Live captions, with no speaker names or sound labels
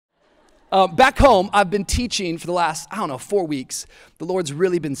Back home, I've been teaching for the last, 4 weeks. The Lord's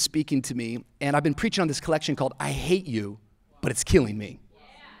really been speaking to me, and I've been preaching on this collection called I Hate You, but It's Killing Me.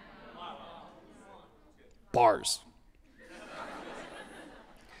 Bars.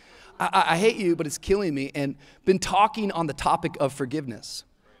 I hate you, but it's killing me, and been talking on the topic of forgiveness.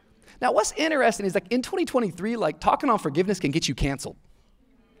 Now, what's interesting is in 2023, talking on forgiveness can get you canceled.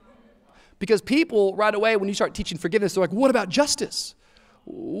 Because people right away, when you start teaching forgiveness, they're like, what about justice?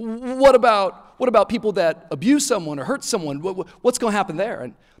 What about people that abuse someone or hurt someone? What's going to happen there?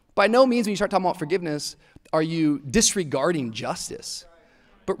 And by no means, when you start talking about forgiveness, are you disregarding justice,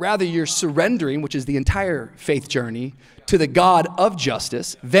 but rather you're surrendering, which is the entire faith journey, to the God of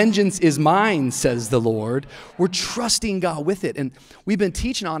justice. Vengeance is mine, says the Lord. We're trusting God with it, and we've been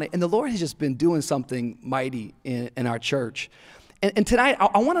teaching on it, and the Lord has just been doing something mighty in our church. And tonight,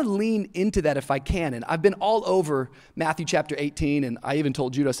 I want to lean into that if I can. And I've been all over Matthew chapter 18, and I even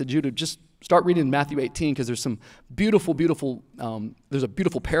told Judah, I said, Judah, just start reading Matthew 18, because there's some beautiful, there's a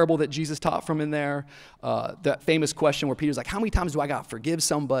beautiful parable that Jesus taught from in there. That famous question where Peter's like, how many times do I got to forgive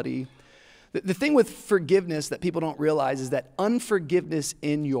somebody? The thing with forgiveness that people don't realize is that unforgiveness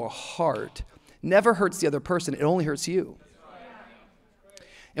in your heart never hurts the other person. It only hurts you.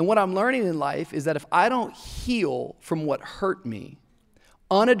 And what I'm learning in life is that if I don't heal from what hurt me,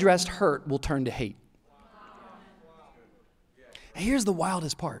 unaddressed hurt will turn to hate. And here's the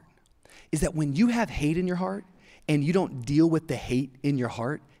wildest part, is that when you have hate in your heart and you don't deal with the hate in your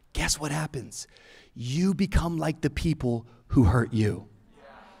heart, guess what happens? You become like the people who hurt you.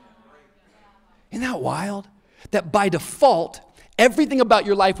 Isn't that wild? That by default, everything about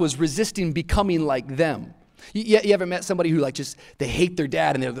your life was resisting becoming like them. You ever met somebody who they hate their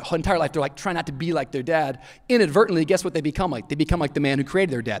dad, and their entire life they're trying not to be like their dad? Inadvertently, guess what they become like? They become like the man who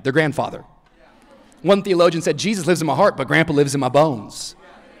created their dad, their grandfather. One theologian said, Jesus lives in my heart, but grandpa lives in my bones.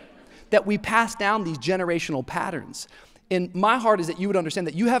 That we pass down these generational patterns. And my heart is that you would understand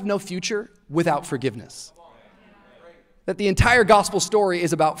that you have no future without forgiveness. That the entire gospel story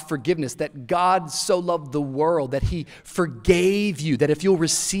is about forgiveness, that God so loved the world that he forgave you, that if you'll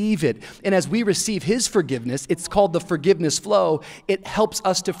receive it, and as we receive his forgiveness, it's called the forgiveness flow, it helps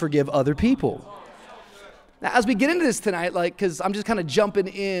us to forgive other people. Now, as we get into this tonight, because I'm just kind of jumping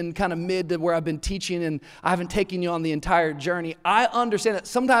in kind of mid to where I've been teaching and I haven't taken you on the entire journey, I understand that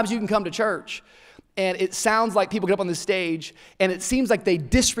sometimes you can come to church and it sounds like people get up on the stage and it seems like they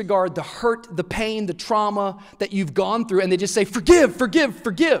disregard the hurt, the pain, the trauma that you've gone through, and they just say, forgive, forgive,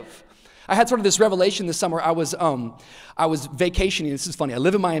 forgive. I had sort of this revelation this summer. I was vacationing. This is funny. I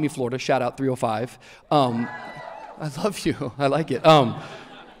live in Miami, Florida. Shout out 305. I love you. I like it.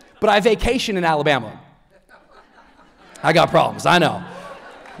 But I vacation in Alabama. I got problems. I know.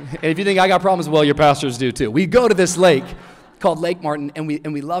 And if you think I got problems, well, your pastors do too. We go to this lake called Lake Martin, and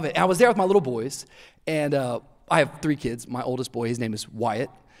we love it. And I was there with my little boys, and I have 3 kids. My oldest boy, his name is Wyatt.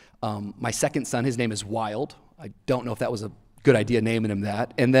 My second son, his name is Wild. I don't know if that was a good idea naming him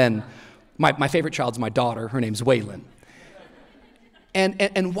that. And then my favorite child's my daughter. Her name's Waylon.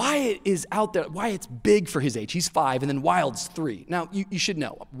 And Wyatt is out there. Wyatt's big for his age. He's 5, and then Wild's 3. Now, you should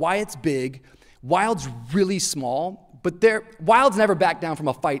know, Wyatt's big. Wild's really small, but Wild's never backed down from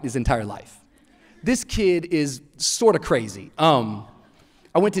a fight his entire life. This kid is sort of crazy. I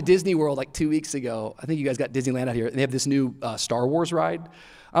went to Disney World 2 weeks ago. I think you guys got Disneyland out here, and they have this new Star Wars ride.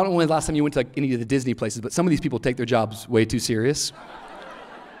 I don't know when the last time you went to any of the Disney places, but some of these people take their jobs way too serious.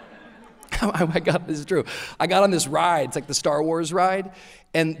 This is true. I got on this ride. It's like the Star Wars ride,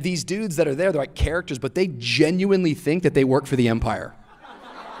 and these dudes that are there, they're like characters, but they genuinely think that they work for the Empire.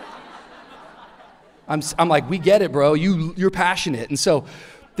 I'm like, we get it, bro. You're passionate, and so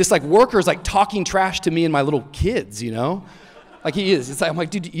this worker is talking trash to me and my little kids, he is. It's I'm like,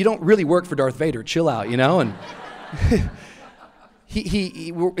 dude, you don't really work for Darth Vader. Chill out, And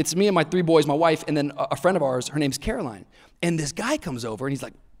it's me and my 3 boys, my wife, and then a friend of ours. Her name's Caroline. And this guy comes over, and he's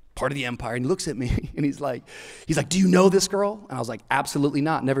part of the Empire, and he looks at me, and he's like, do you know this girl? And I was like, absolutely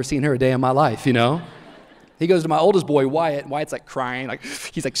not. Never seen her a day in my life, He goes to my oldest boy, Wyatt. Wyatt's crying,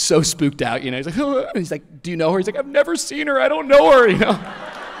 he's so spooked out, He's like, oh. And he's like, do you know her? He's like, I've never seen her. I don't know her,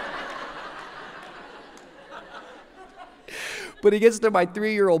 But he gets to my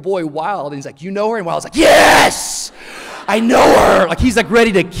 3-year-old boy, Wild, and he's like, you know her? And Wild's like, yes, I know her. He's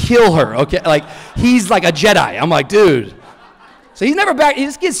ready to kill her, okay? He's like a Jedi. I'm like, dude. So he's never back. He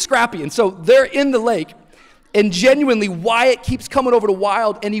just gets scrappy. And so they're in the lake, and genuinely, Wyatt keeps coming over to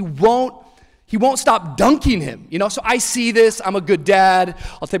Wild, and he won't stop dunking him, So I see this. I'm a good dad.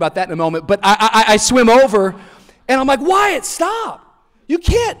 I'll tell you about that in a moment. But I swim over, and I'm like, Wyatt, stop. You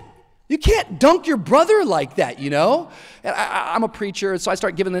can't You can't dunk your brother like that, you know? And I'm a preacher, so I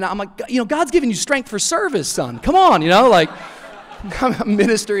start giving I'm like, God's giving you strength for service, son. Come on, like I'm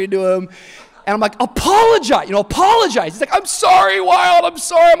ministering to him. And I'm like, apologize, apologize. He's like, I'm sorry, Wild. I'm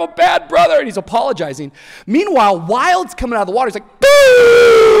sorry, I'm a bad brother. And he's apologizing. Meanwhile, Wild's coming out of the water. He's like,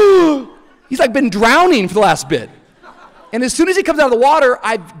 boo! He's like been drowning for the last bit. And as soon as he comes out of the water,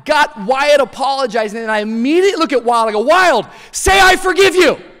 I've got Wyatt apologizing. And I immediately look at Wild. I go, Wild, say I forgive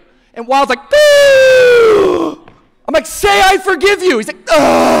you. And Wild's like, boo! I'm like, say I forgive you. He's like,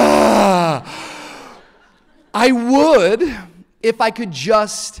 ah. I would if I could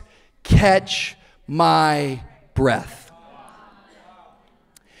just catch my breath.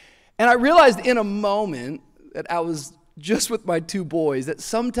 And I realized in a moment that I was just with my two boys that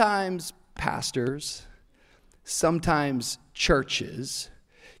sometimes pastors, sometimes churches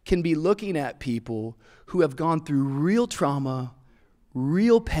can be looking at people who have gone through real trauma,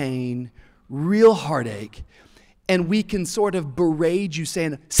 real pain, real heartache, and we can sort of berate you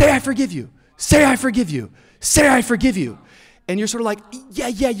saying, say I forgive you, say I forgive you, say I forgive you. And you're sort of like,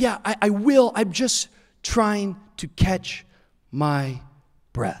 yeah, I will. I'm just trying to catch my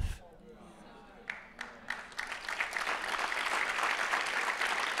breath.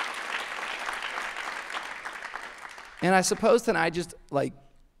 And I suppose that I just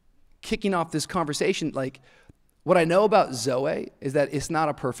kicking off this conversation, what I know about Zoe is that it's not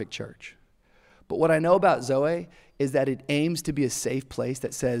a perfect church. But what I know about Zoe is that it aims to be a safe place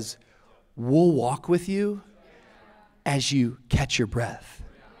that says, we'll walk with you as you catch your breath.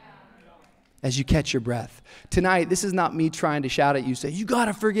 As you catch your breath. Tonight, this is not me trying to shout at you, say, you got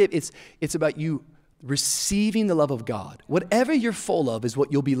to forgive. It's about you receiving the love of God. Whatever you're full of is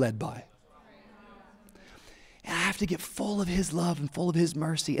what you'll be led by. And I have to get full of his love and full of his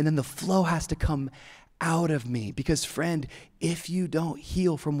mercy, and then the flow has to come out of me. Because, friend, if you don't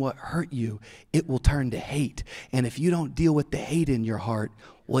heal from what hurt you, it will turn to hate. And if you don't deal with the hate in your heart,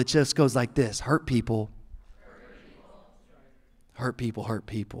 well, it just goes like this. Hurt people. Hurt people, hurt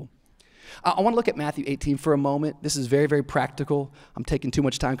people. I want to look at Matthew 18 for a moment. This is very, very practical. I'm taking too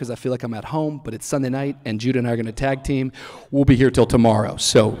much time because I feel like I'm at home, but it's Sunday night, and Judah and I are going to tag team. We'll be here till tomorrow,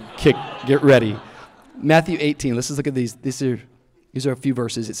 so get ready. Matthew 18, let's just look at these. These are a few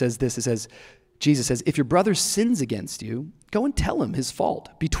verses. It says this. It says, Jesus says, if your brother sins against you, go and tell him his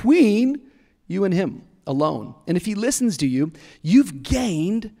fault between you and him alone. And if he listens to you, you've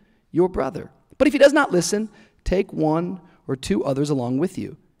gained your brother. But if he does not listen, take one or two others along with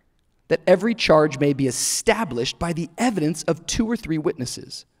you, that every charge may be established by the evidence of 2 or 3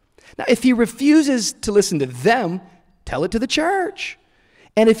 witnesses. Now, if he refuses to listen to them, tell it to the church.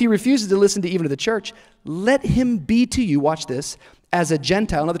 And if he refuses to listen to even to the church, let him be to you, watch this, as a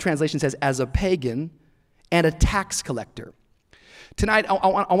Gentile, another translation says as a pagan, and a tax collector. Tonight,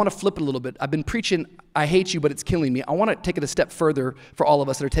 I want to flip it a little bit. I've been preaching, I hate you, but it's killing me. I want to take it a step further for all of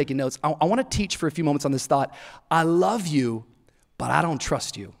us that are taking notes. I want to teach for a few moments on this thought. I love you, but I don't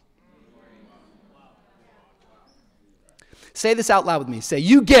trust you. Say this out loud with me. Say,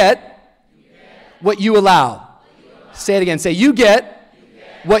 you get what you allow. Say it again. Say, you get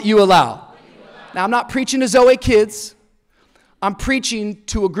what you allow. Now, I'm not preaching to Zoe kids. I'm preaching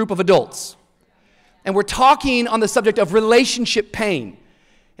to a group of adults. And we're talking on the subject of relationship pain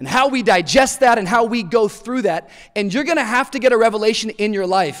and how we digest that and how we go through that. And you're going to have to get a revelation in your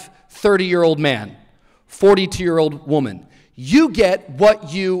life, 30-year-old man, 42-year-old woman. You get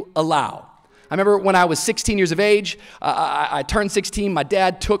what you allow. I remember when I was 16 years of age, I turned 16. My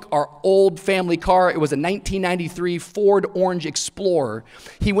dad took our old family car. It was a 1993 Ford Orange Explorer.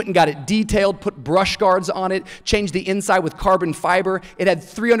 He went and got it detailed, put brush guards on it, changed the inside with carbon fiber. It had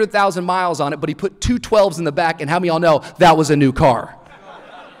 300,000 miles on it, but he put 2 12s in the back, and how many of y'all know that was a new car?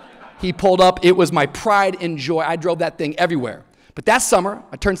 He pulled up. It was my pride and joy. I drove that thing everywhere. But that summer,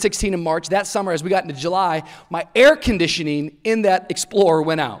 I turned 16 in March. That summer, as we got into July, my air conditioning in that Explorer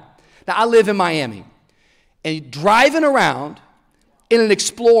went out. Now, I live in Miami, and driving around in an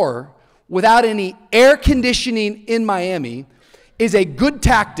Explorer without any air conditioning in Miami is a good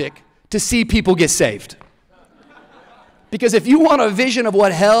tactic to see people get saved. Because if you want a vision of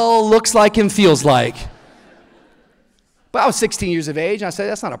what hell looks like and feels like, but I was 16 years of age, and I said,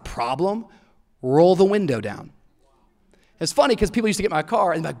 that's not a problem. Roll the window down. It's funny because people used to get in my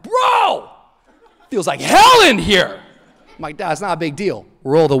car and be like, bro, feels like hell in here. I'm like, Dad, it's not a big deal.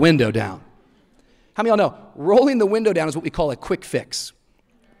 Roll the window down. How many of y'all know rolling the window down is what we call a quick fix?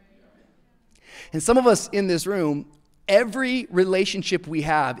 And some of us in this room, every relationship we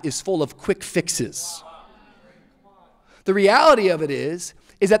have is full of quick fixes. The reality of it is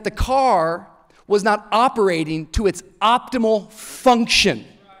that the car was not operating to its optimal function.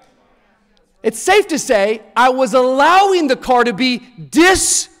 It's safe to say I was allowing the car to be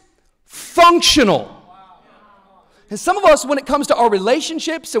dysfunctional. And some of us, when it comes to our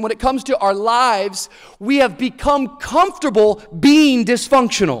relationships and when it comes to our lives, we have become comfortable being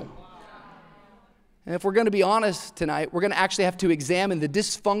dysfunctional. And if we're going to be honest tonight, we're going to actually have to examine the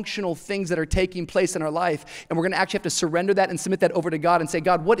dysfunctional things that are taking place in our life. And we're going to actually have to surrender that and submit that over to God and say,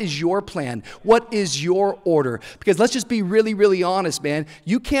 God, what is your plan? What is your order? Because let's just be really, really honest, man.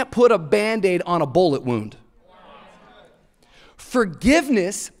 You can't put a Band-Aid on a bullet wound.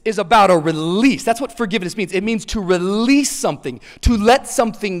 Forgiveness is about a release. That's what forgiveness means. It means to release something, to let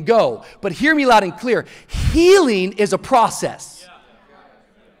something go. But hear me loud and clear. Healing is a process.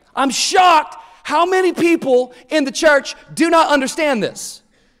 I'm shocked how many people in the church do not understand this.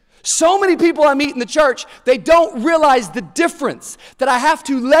 So many people I meet in the church, they don't realize the difference, that I have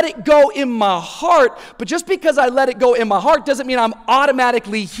to let it go in my heart, but just because I let it go in my heart doesn't mean I'm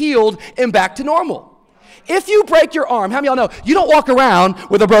automatically healed and back to normal. If you break your arm, how many of y'all know, you don't walk around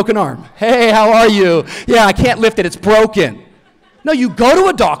with a broken arm. Hey, how are you? Yeah, I can't lift it, it's broken. No, you go to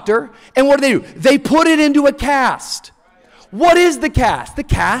a doctor, and what do? They put it into a cast. What is the cast? The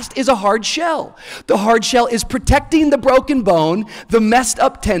cast is a hard shell. The hard shell is protecting the broken bone, the messed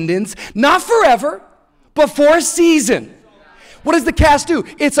up tendons, not forever, but for a season. What does the cast do?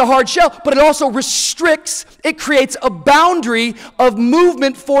 It's a hard shell, but it also restricts, it creates a boundary of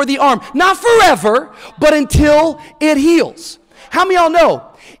movement for the arm. Not forever, but until it heals. How many of y'all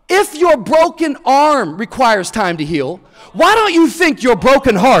know, if your broken arm requires time to heal, why don't you think your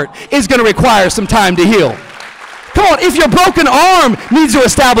broken heart is going to require some time to heal? Come on, if your broken arm needs to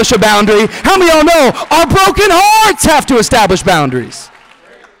establish a boundary, how many of y'all know our broken hearts have to establish boundaries?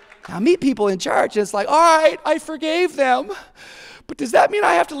 I meet people in church, and it's like, all right, I forgave them. But does that mean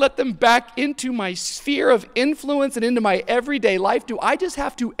I have to let them back into my sphere of influence and into my everyday life? Do I just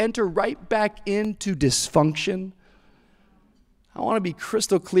have to enter right back into dysfunction? I want to be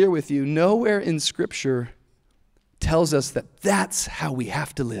crystal clear with you. Nowhere in Scripture tells us that that's how we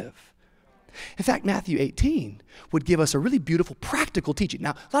have to live. In fact, Matthew 18 would give us a really beautiful practical teaching.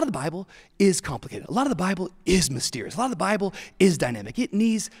 Now, a lot of the Bible is complicated. A lot of the Bible is mysterious. A lot of the Bible is dynamic. It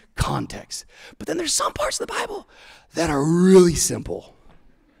needs context. But then there's some parts of the Bible that are really simple.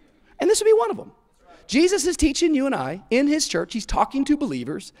 And this would be one of them. Jesus is teaching you and I in his church. He's talking to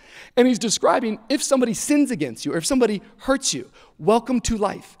believers, and he's describing if somebody sins against you or if somebody hurts you, welcome to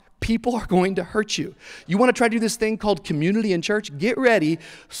life. People are going to hurt you. You want to try to do this thing called community in church? Get ready.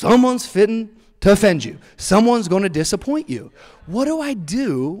 Someone's fitting to offend you. Someone's going to disappoint you. What do I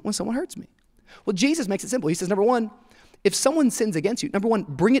do when someone hurts me? Well, Jesus makes it simple. He says, number one, if someone sins against you, number one,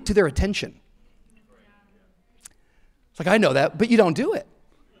 bring it to their attention. It's like, I know that, but you don't do it.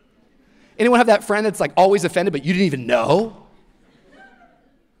 Anyone have that friend that's like always offended, but you didn't even know?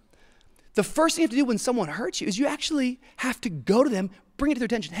 The first thing you have to do when someone hurts you is you actually have to go to them, bring it to their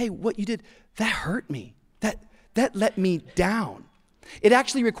attention. Hey, what you did, that hurt me. That let me down. It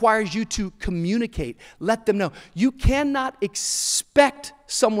actually requires you to communicate, let them know. You cannot expect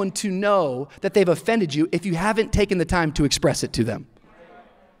someone to know that they've offended you if you haven't taken the time to express it to them.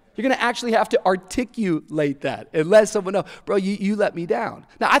 You're going to actually have to articulate that and let someone know, bro, you let me down.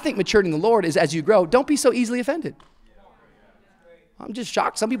 Now, I think maturity in the Lord is as you grow, don't be so easily offended. I'm just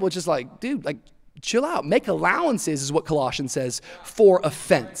shocked. Some people are just like, dude, like, chill out. Make allowances is what Colossians says for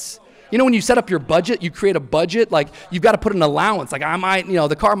offense. You know, when you set up your budget, you create a budget, like you've got to put an allowance. Like I might,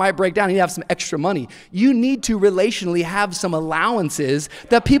 the car might break down, you have some extra money. You need to relationally have some allowances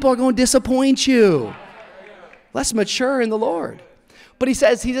that people are going to disappoint you. Let's mature in the Lord. But he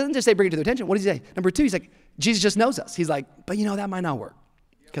doesn't just say bring it to their attention. What does he say? Number two, he's like, Jesus just knows us. He's like, but that might not work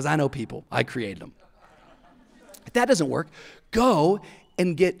because I know people. I created them. If that doesn't work, go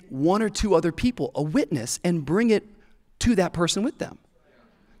and get one or two other people, a witness, and bring it to that person with them.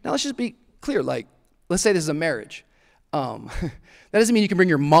 Now, let's just be clear. Like, let's say this is a marriage. That doesn't mean you can bring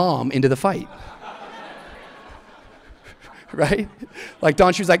your mom into the fight. Right? Like,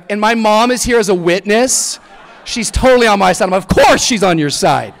 Dawn, she was like, and my mom is here as a witness. She's totally on my side. I'm like, of course she's on your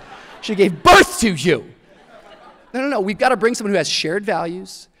side. She gave birth to you. No. We've got to bring someone who has shared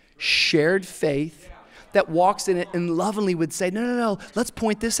values, shared faith, that walks in it and lovingly would say, no, let's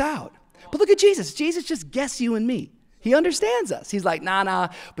point this out. But look at Jesus. Jesus just gets you and me. He understands us. He's like, nah,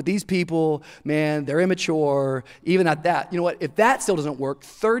 but these people, man, they're immature. Even at that, you know what? If that still doesn't work,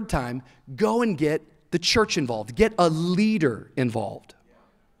 third time, go and get the church involved. Get a leader involved.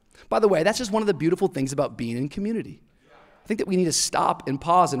 By the way, that's just one of the beautiful things about being in community. I think that we need to stop and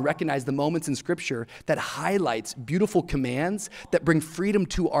pause and recognize the moments in Scripture that highlights beautiful commands that bring freedom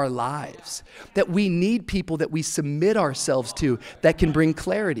to our lives. That we need people that we submit ourselves to that can bring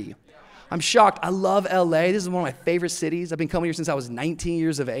clarity. I'm shocked. I love LA. This is one of my favorite cities. I've been coming here since I was 19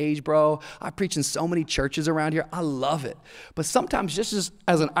 years of age, bro. I preach in so many churches around here. I love it. But sometimes, just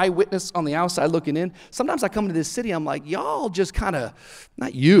as an eyewitness on the outside looking in, sometimes I come to this city, I'm like, y'all just kind of,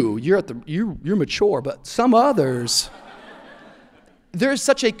 not you, you're mature, but some others, there's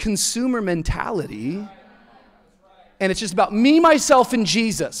such a consumer mentality, and it's just about me, myself, and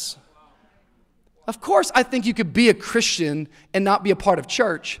Jesus. Of course, I think you could be a Christian and not be a part of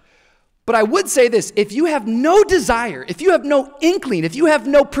church. But I would say this, if you have no desire, if you have no inkling, if you have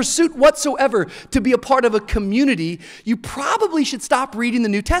no pursuit whatsoever to be a part of a community, you probably should stop reading the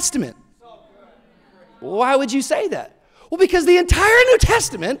New Testament. Why would you say that? Well, because the entire New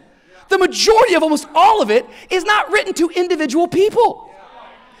Testament, the majority of almost all of it, is not written to individual people.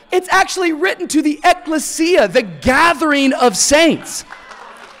 It's actually written to the ecclesia, the gathering of saints.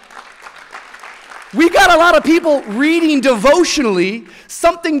 We got a lot of people reading devotionally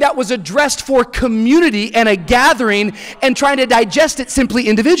something that was addressed for community and a gathering and trying to digest it simply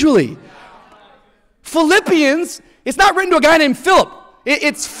individually. Philippians, it's not written to a guy named Philip.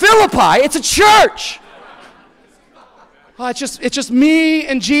 It's Philippi. It's a church. Oh, it's just me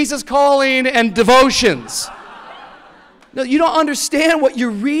and Jesus calling and devotions. No, you don't understand what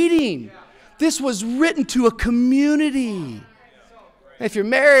you're reading. This was written to a community. If you're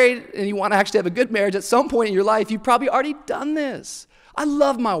married and you want to actually have a good marriage at some point in your life, you've probably already done this. I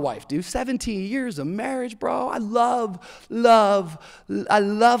love my wife, dude. 17 years of marriage, bro. I love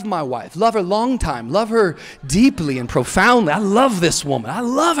my wife. Love her long time. Love her deeply and profoundly. I love this woman. I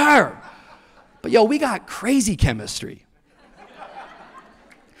love her. But yo, we got crazy chemistry.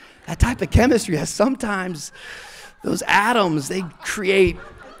 That type of chemistry has sometimes those atoms, they create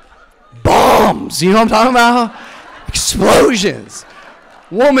bombs. You know what I'm talking about? Explosions.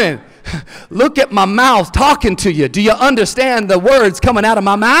 Woman, look at my mouth talking to you. Do you understand the words coming out of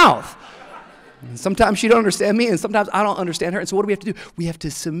my mouth? And sometimes she don't understand me, and sometimes I don't understand her. And so what do we have to do? We have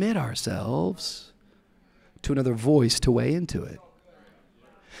to submit ourselves to another voice to weigh into it.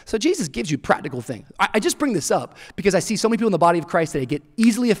 So Jesus gives you practical things. I just bring this up because I see so many people in the body of Christ that they get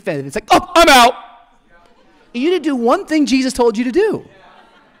easily offended. It's like, oh, I'm out. And you didn't do one thing Jesus told you to do.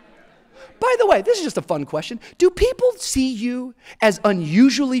 By the way, this is just a fun question. Do people see you as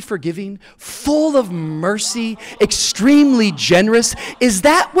unusually forgiving, full of mercy, extremely generous? Is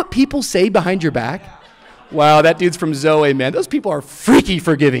that what people say behind your back? Wow, that dude's from Zoe, man. Those people are freaky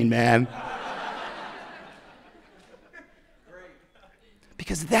forgiving, man.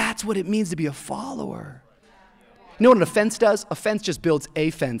 Because that's what it means to be a follower. You know what an offense does? Offense just builds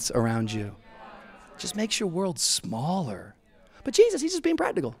a fence around you. Just makes your world smaller. But Jesus, he's just being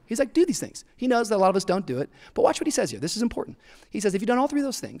practical. He's like, do these things. He knows that a lot of us don't do it. But watch what he says here. This is important. He says, if you've done all three of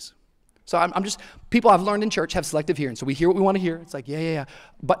those things. So I'm just, people I've learned in church have selective hearing. So we hear what we want to hear. It's like, yeah.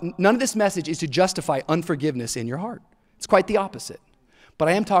 But none of this message is to justify unforgiveness in your heart. It's quite the opposite. But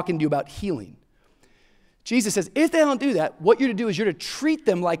I am talking to you about healing. Jesus says, if they don't do that, what you're to do is you're to treat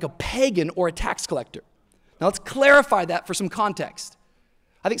them like a pagan or a tax collector. Now let's clarify that for some context.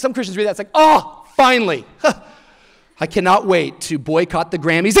 I think some Christians read that, it's like, oh, finally. I cannot wait to boycott the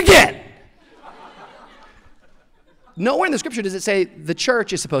Grammys again. Nowhere in the scripture does it say the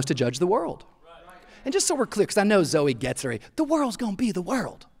church is supposed to judge the world. And just so we're clear, because I know Zoe gets it already, the world's going to be the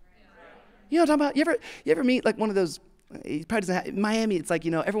world. You know what I'm talking about? You ever meet like one of those, he probably doesn't have, in Miami, it's like,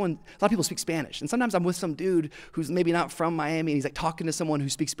 you know, a lot of people speak Spanish. And sometimes I'm with some dude who's maybe not from Miami, and he's like talking to someone who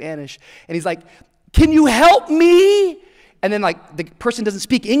speaks Spanish. And he's like, can you help me? And then like the person doesn't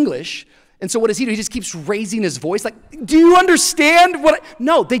speak English. And so what does he do? He just keeps raising his voice like, do you understand what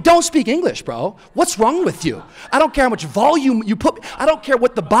No, they don't speak English, bro. What's wrong with you? I don't care how much volume you put. I don't care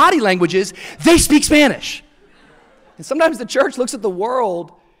what the body language is. They speak Spanish. And sometimes the church looks at the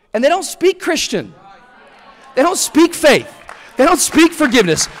world and they don't speak Christian. They don't speak faith. They don't speak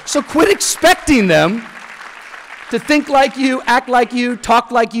forgiveness. So quit expecting them to think like you, act like you,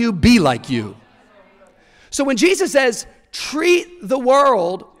 talk like you, be like you. So when Jesus says, treat the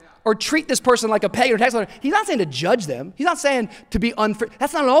world or treat this person like a pagan or tax collector, he's not saying to judge them. He's not saying to be unfair.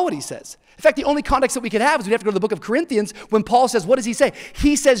 That's not at all what he says. In fact, the only context that we could have is we'd have to go to the book of Corinthians when Paul says, what does he say?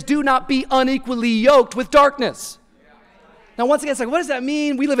 He says, do not be unequally yoked with darkness. Now, once again, it's like, what does that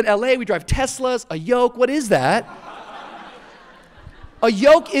mean? We live in LA, we drive Teslas, a yoke, what is that? A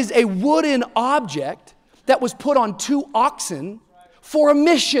yoke is a wooden object that was put on two oxen for a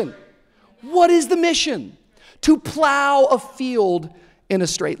mission. What is the mission? To plow a field in a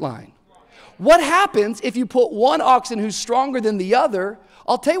straight line. What happens if you put one oxen who's stronger than the other?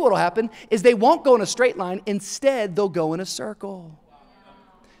 I'll tell you what will happen is they won't go in a straight line. Instead, they'll go in a circle.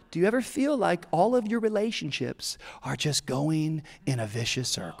 Do you ever feel like all of your relationships are just going in a vicious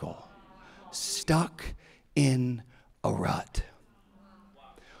circle? stuck in a rut.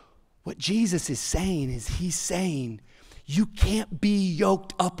 What Jesus is saying is he's saying, you can't be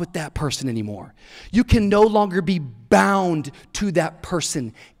yoked up with that person anymore. You can no longer be bound to that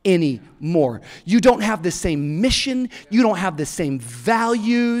person anymore. You don't have the same mission. You don't have the same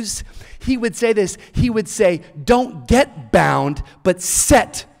values. He would say this. He would say, don't get bound, but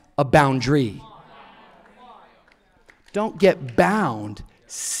set a boundary. Don't get bound,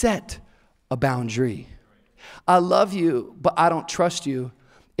 set a boundary. I love you, but I don't trust you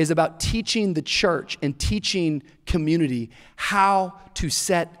is about teaching the church and teaching community how to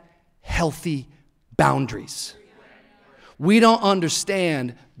set healthy boundaries. We don't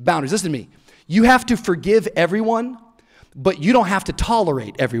understand boundaries. Listen to me. You have to forgive everyone, but you don't have to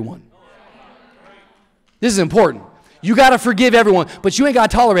tolerate everyone. This is important. You got to forgive everyone, but you ain't got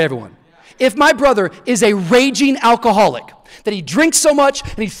to tolerate everyone. If my brother is a raging alcoholic, that he drinks so much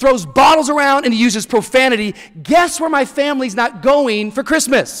and he throws bottles around and he uses profanity, guess where my family's not going for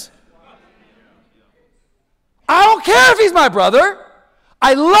Christmas? I don't care if he's my brother.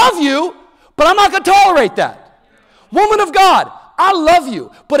 I love you, but I'm not going to tolerate that. Woman of God, I love you,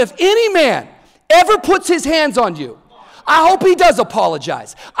 but if any man ever puts his hands on you, I hope he does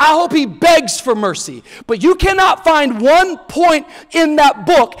apologize. I hope he begs for mercy. But you cannot find one point in that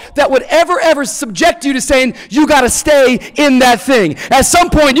book that would ever subject you to saying, you got to stay in that thing. At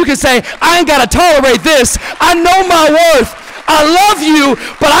some point, you can say, I ain't got to tolerate this. I know my worth. I love you,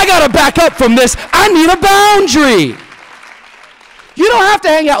 but I got to back up from this. I need a boundary. You don't have to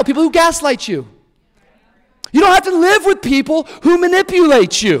hang out with people who gaslight you. You don't have to live with people who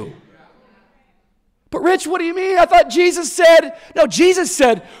manipulate you. But Rich, what do you mean? I thought Jesus said, no, Jesus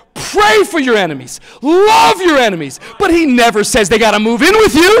said, pray for your enemies, love your enemies. But he never says they got to move in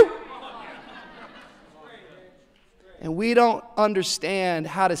with you. And we don't understand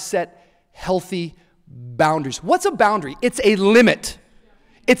how to set healthy boundaries. What's a boundary? It's a limit.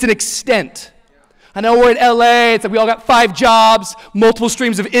 It's an extent. I know we're in LA, it's like we all got 5 jobs, multiple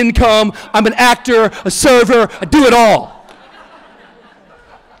streams of income. I'm an actor, a server, I do it all.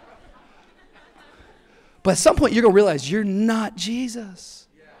 But at some point, you're going to realize you're not Jesus.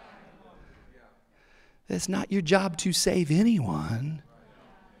 It's not your job to save anyone.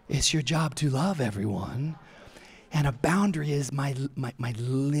 It's your job to love everyone. And a boundary is my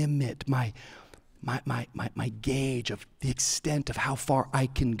limit, my gauge of the extent of how far I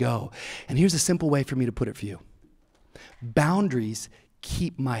can go. And here's a simple way for me to put it for you. Boundaries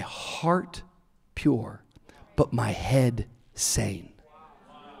keep my heart pure, but my head sane.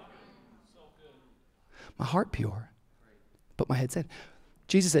 My heart pure, but my head sane.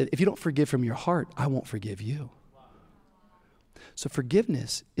 Jesus said, if you don't forgive from your heart, I won't forgive you. So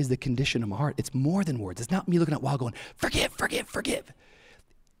forgiveness is the condition of my heart. It's more than words. It's not me looking at the wall going, forgive, forgive, forgive.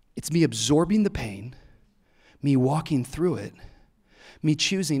 It's me absorbing the pain, me walking through it, me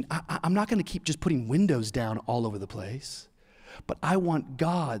choosing. I'm not going to keep just putting windows down all over the place, but I want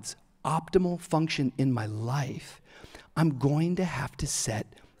God's optimal function in my life. I'm going to have to set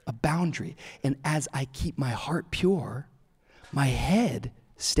a boundary. And as I keep my heart pure, my head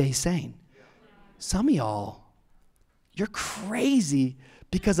stays sane. Some of y'all, you're crazy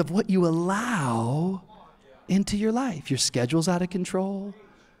because of what you allow into your life. Your schedule's out of control.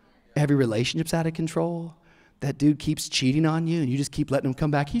 Every relationship's out of control. That dude keeps cheating on you and you just keep letting him come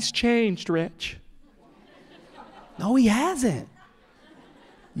back. He's changed, Rich. No, he hasn't.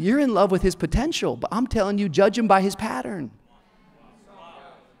 You're in love with his potential, but I'm telling you, judge him by his pattern.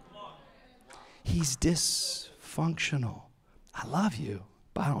 He's dysfunctional. I love you,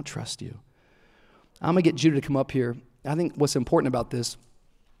 but I don't trust you. I'm going to get Judah to come up here. I think what's important about this,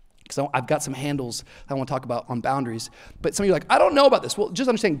 because I've got some handles I want to talk about on boundaries, but some of you are like, I don't know about this. Well, just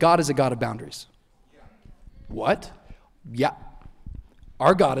understand God is a God of boundaries. What? Yeah.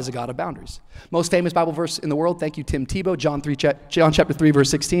 Our God is a God of boundaries. Most famous Bible verse in the world, thank you, Tim Tebow, John chapter 3,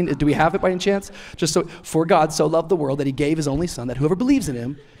 verse 16. Do we have it by any chance? Just so, for God so loved the world that he gave his only son, that whoever believes in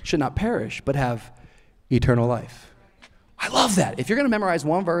him should not perish, but have eternal life. I love that. If you're going to memorize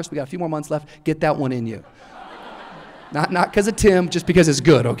one verse, we got a few more months left, get that one in you. Not because of Tim, just because it's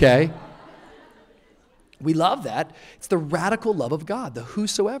good, okay? We love that. It's the radical love of God, the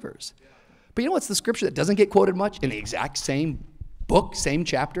whosoevers. But you know what's the scripture that doesn't get quoted much in the exact same book, same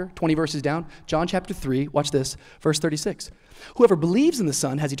chapter, 20 verses down? John chapter 3, watch this, verse 36. Whoever believes in the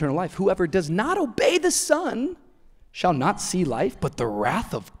Son has eternal life. Whoever does not obey the Son shall not see life, but the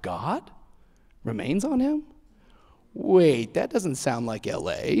wrath of God remains on him. Wait, that doesn't sound like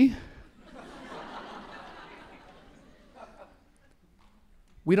LA.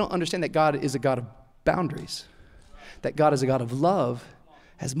 We don't understand that God is a God of boundaries, that God is a God of love,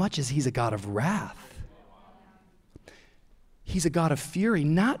 as much as he's a God of wrath. He's a God of fury,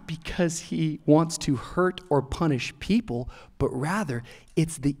 not because he wants to hurt or punish people, but rather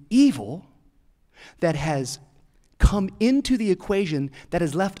it's the evil that has come into the equation that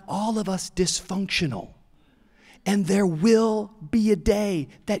has left all of us dysfunctional. And there will be a day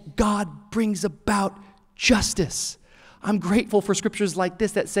that God brings about justice. I'm grateful for scriptures like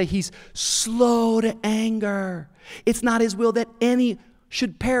this that say he's slow to anger. It's not his will that any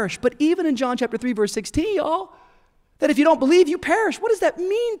should perish. But even in John chapter 3, verse 16, y'all, that if you don't believe, you perish. What does that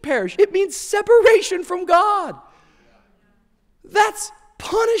mean, perish? It means separation from God. That's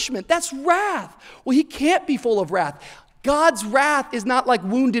punishment. That's wrath. Well, he can't be full of wrath. God's wrath is not like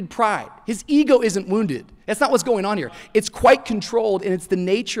wounded pride. His ego isn't wounded. That's not what's going on here. It's quite controlled, and it's the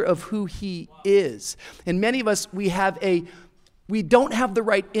nature of who he is. And many of us, we don't have the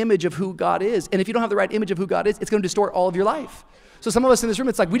right image of who God is. And if you don't have the right image of who God is, it's going to distort all of your life. So some of us in this room,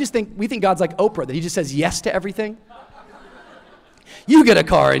 it's like we think God's like Oprah, that he just says yes to everything. You get a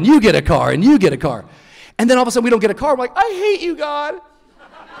car, and you get a car, and you get a car. And then all of a sudden we don't get a car. We're like, I hate you, God.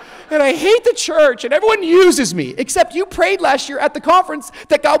 And I hate the church, and everyone uses me, except you prayed last year at the conference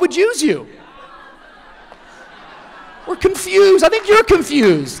that God would use you. We're confused. I think you're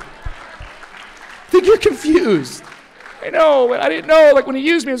confused. I know, but I didn't know, like when he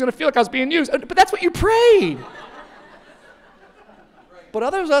used me, I was going to feel like I was being used. But that's what you prayed. But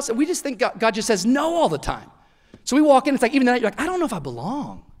others of us, we just think God just says no all the time. So we walk in, it's like even tonight, you're like, I don't know if I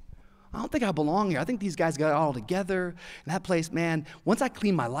belong. I don't think I belong here. I think these guys got it all together. And that place, man, once I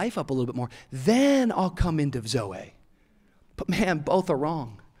clean my life up a little bit more, then I'll come into Zoe. But man, both are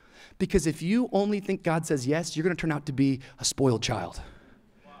wrong. Because if you only think God says yes, you're going to turn out to be a spoiled child.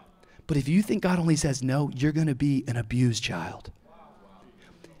 But if you think God only says no, you're going to be an abused child.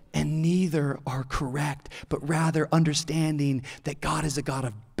 And neither are correct, but rather understanding that God is a God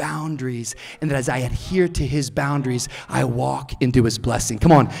of boundaries, and that as I adhere to his boundaries, I walk into his blessing.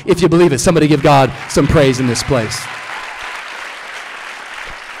 Come on, if you believe it, somebody give God some praise in this place.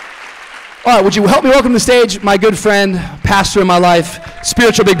 All right, would you help me welcome to the stage my good friend, pastor in my life,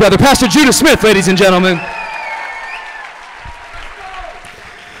 spiritual big brother, Pastor Judah Smith, ladies and gentlemen.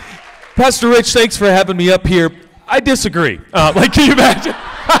 Pastor Rich, thanks for having me up here. I disagree. Can you imagine?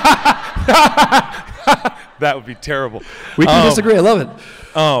 That would be terrible. We can disagree. I love it.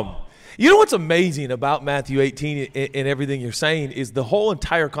 You know what's amazing about Matthew 18 and everything you're saying is the whole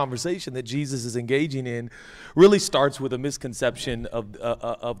entire conversation that Jesus is engaging in really starts with a misconception of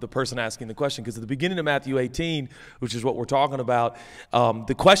the person asking the question. Because at the beginning of Matthew 18, which is what we're talking about,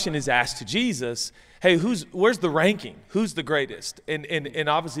 the question is asked to Jesus, hey, where's the ranking? Who's the greatest? And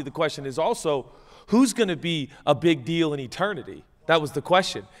obviously the question is also, who's going to be a big deal in eternity? That was the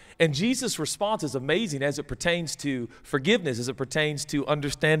question. And Jesus' response is amazing as it pertains to forgiveness, as it pertains to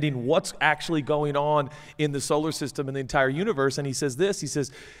understanding what's actually going on in the solar system and the entire universe. And he says this, he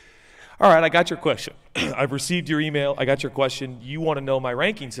says, all right, I got your question. I've received your email. I got your question. You want to know my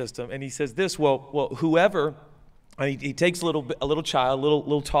ranking system. And he says this, well, whoever, and he takes a little child, a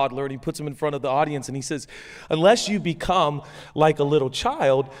little toddler, and he puts him in front of the audience, and he says, unless you become like a little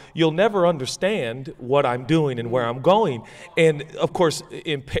child, you'll never understand what I'm doing and where I'm going. And of course,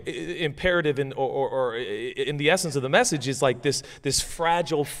 imperative or in the essence of the message is like this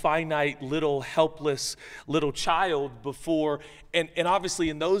fragile, finite, little helpless little child before. And obviously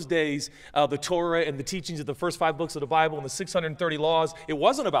in those days, the Torah and the teachings of the first 5 books of the Bible and the 630 laws, it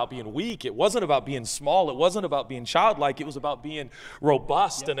wasn't about being weak. It wasn't about being small. It wasn't about being childlike. It was about being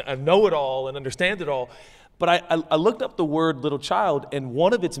robust and know-it-all and understand it all. But I looked up the word little child, and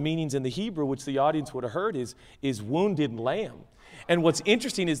one of its meanings in the Hebrew, which the audience would have heard, is wounded lamb. And what's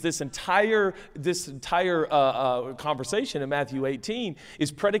interesting is this entire conversation in Matthew 18 is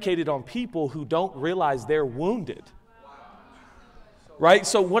predicated on people who don't realize they're wounded. Right?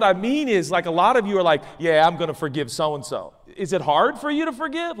 So what I mean is, like, a lot of you are like, yeah, I'm going to forgive so-and-so. Is it hard for you to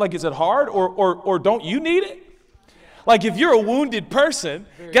forgive? Like, is it hard or don't you need it? Like, if you're a wounded person,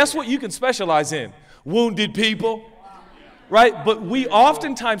 guess what you can specialize in? Wounded people. Right? But we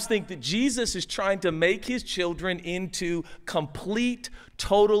oftentimes think that Jesus is trying to make his children into complete,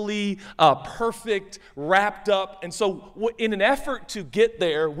 totally perfect, wrapped up. And so in an effort to get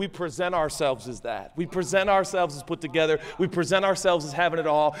there, we present ourselves as that. We present ourselves as put together. We present ourselves as having it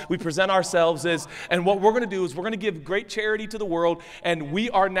all. We present ourselves as, and what we're going to do is we're going to give great charity to the world. And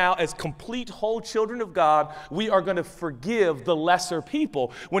we are now, as complete whole children of God, we are going to forgive the lesser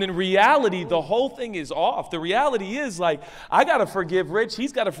people. When in reality, the whole thing is off. The reality is, like, I got to forgive Rich.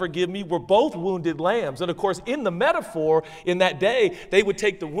 He's got to forgive me. We're both wounded lambs. And of course, in the metaphor, in that day, they would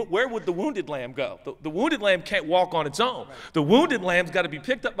take where would the wounded lamb go? The wounded lamb can't walk on its own. The wounded lamb's got to be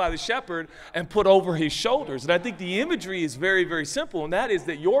picked up by the shepherd and put over his shoulders. And I think the imagery is very, very simple, and that is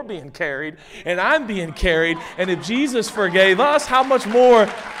that you're being carried and I'm being carried. And if Jesus forgave us, how much more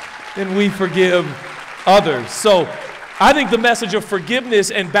than we forgive others? So I think the message of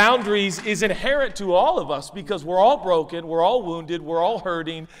forgiveness and boundaries is inherent to all of us because we're all broken, we're all wounded, we're all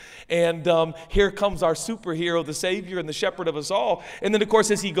hurting, and here comes our superhero, the Savior and the shepherd of us all. And then, of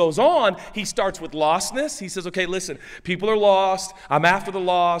course, as he goes on, he starts with lostness. He says, okay, listen, people are lost, I'm after the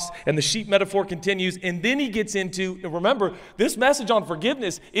lost, and the sheep metaphor continues, and then he gets into, remember, this message on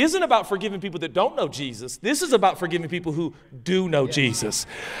forgiveness isn't about forgiving people that don't know Jesus. This is about forgiving people who do know Jesus.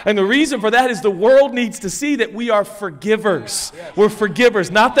 And the reason for that is the world needs to see that we are forgivers. We're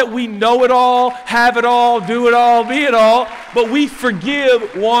forgivers. Not that we know it all, have it all, do it all, be it all, but we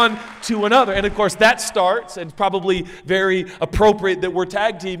forgive one to another. And of course that starts, and probably very appropriate that we're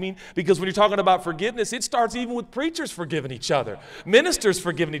tag teaming, because when you're talking about forgiveness, it starts even with preachers forgiving each other, ministers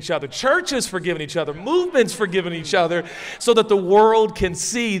forgiving each other, churches forgiving each other, movements forgiving each other, so that the world can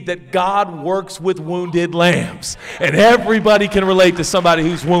see that God works with wounded lambs. And everybody can relate to somebody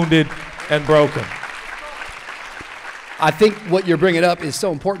who's wounded and broken. I think what you're bringing up is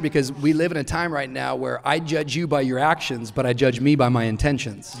so important because we live in a time right now where I judge you by your actions, but I judge me by my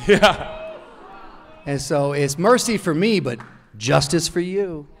intentions. Yeah. And so it's mercy for me, but justice for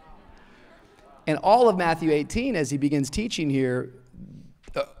you. And all of Matthew 18, as he begins teaching here,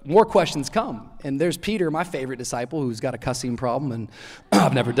 more questions come. And there's Peter, my favorite disciple, who's got a cussing problem, and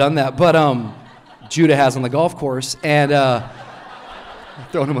I've never done that, but Judah has on the golf course, and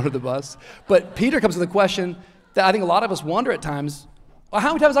throwing him under the bus. But Peter comes with a question that I think a lot of us wonder at times, well,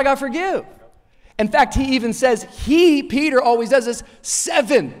 how many times I got to forgive? In fact, he even says, Peter always does this,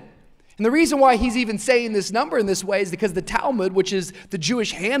 7. And the reason why he's even saying this number in this way is because the Talmud, which is the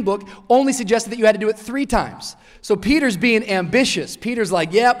Jewish handbook, only suggested that you had to do it 3 times. So Peter's being ambitious. Peter's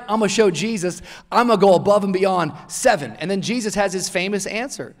like, yep, I'm going to show Jesus. I'm going to go above and beyond 7. And then Jesus has his famous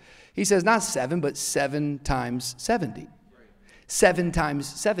answer. He says, not 7, but 7 times 70. 7 times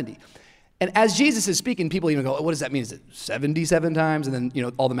 70. And as Jesus is speaking, people even go, what does that mean? Is it 77 times? And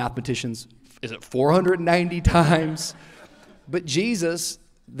then, all the mathematicians, is it 490 times? But Jesus,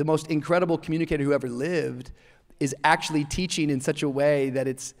 the most incredible communicator who ever lived, is actually teaching in such a way that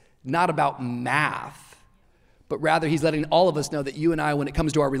it's not about math, but rather he's letting all of us know that you and I, when it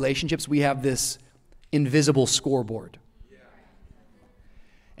comes to our relationships, we have this invisible scoreboard.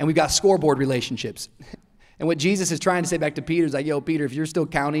 And we've got scoreboard relationships. And what Jesus is trying to say back to Peter is like, yo, Peter, if you're still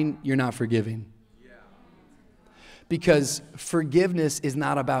counting, you're not forgiving. Yeah. Because forgiveness is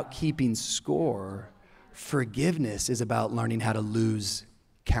not about keeping score. Forgiveness is about learning how to lose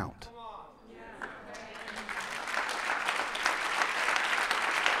count. Yeah.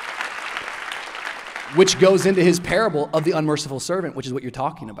 Which goes into his parable of the unmerciful servant, which is what you're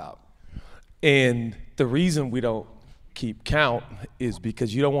talking about. And the reason we don't keep count is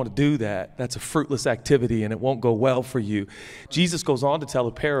because you don't want to do that. That's a fruitless activity and it won't go well for you. Jesus goes on to tell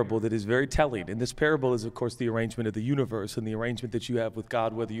a parable that is very telling. And this parable is, of course, the arrangement of the universe and the arrangement that you have with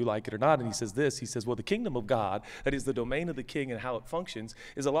God, whether you like it or not. And he says this, he says, well, the kingdom of God, that is the domain of the king and how it functions,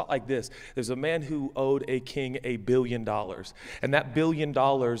 is a lot like this. There's a man who owed a king $1 billion. And that $1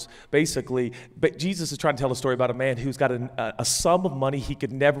 billion, basically, but Jesus is trying to tell a story about a man who's got a sum of money he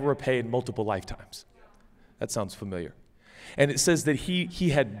could never repay in multiple lifetimes. That sounds familiar. And it says that he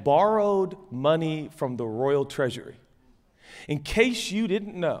had borrowed money from the royal treasury. In case you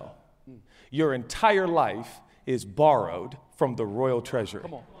didn't know, your entire life is borrowed from the royal treasury.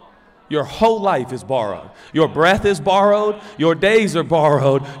 Come on. Your whole life is borrowed. Your breath is borrowed. Your days are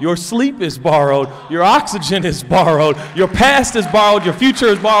borrowed. Your sleep is borrowed. Your oxygen is borrowed. Your past is borrowed. Your future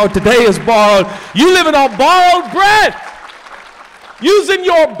is borrowed. Today is borrowed. You living on borrowed breath. Using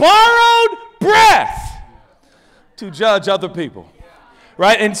your borrowed breath to judge other people,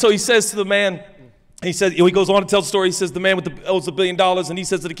 right? And so he says to the man, he goes on to tell the story. He says the man owes $1 billion, and he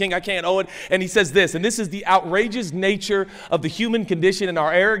says to the king, I can't owe it. And he says this, and this is the outrageous nature of the human condition and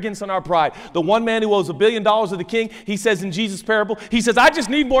our arrogance and our pride. The one man who owes $1 billion to the king, he says in Jesus' parable, he says, I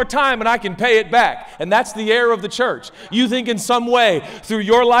just need more time and I can pay it back. And that's the error of the church. You think in some way through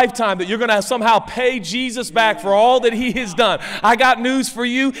your lifetime that you're going to somehow pay Jesus back for all that he has done. I got news for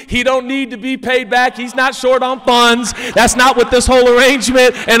you. He don't need to be paid back. He's not short on funds. That's not what this whole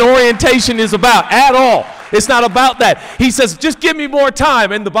arrangement and orientation is about at all. It's not about that. He says, just give me more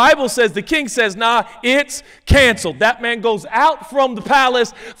time. And the Bible says, the king says, nah, it's canceled. That man goes out from the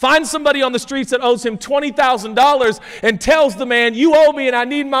palace, finds somebody on the streets that owes him $20,000 and tells the man, you owe me and I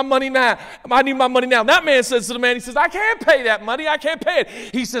need my money now. I need my money now. That man says to the man, he says, I can't pay that money. I can't pay it.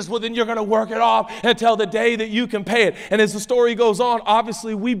 He says, well, then you're going to work it off until the day that you can pay it. And as the story goes on,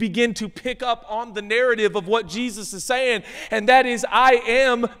 obviously we begin to pick up on the narrative of what Jesus is saying. And that is, I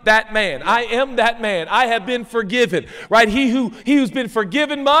am that man. I am that man. I have been forgiven, right? He who's been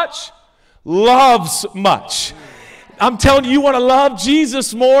forgiven much loves much. I'm telling you, you want to love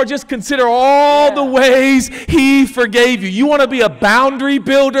Jesus more, just consider all the ways he forgave you. You want to be a boundary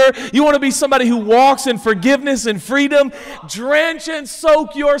builder. You want to be somebody who walks in forgiveness and freedom. Drench and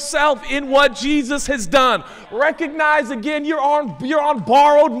soak yourself in what Jesus has done. Recognize again, you're on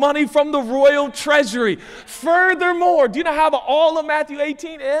borrowed money from the royal treasury. Furthermore, do you know how all of Matthew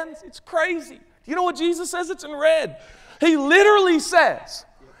 18 ends? It's crazy. You know what Jesus says? It's in red. He literally says,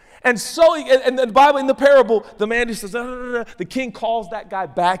 and so, and the Bible, in the parable, the man just says, the king calls that guy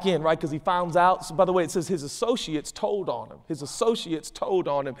back in, right? Because he finds out. So, by the way, it says his associates told on him. His associates told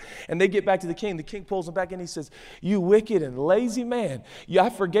on him. And they get back to the king. The king pulls him back in. He says, you wicked and lazy man. I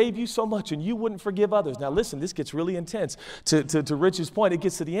forgave you so much and you wouldn't forgive others. Now, listen, this gets really intense. To Rich's point, it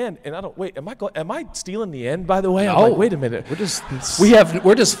gets to the end. And am I stealing the end, by the way? No. I'm like, wait a minute.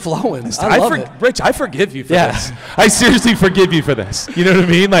 We're just flowing. I love it. Rich, I forgive you for this. I seriously forgive you for this. You know what I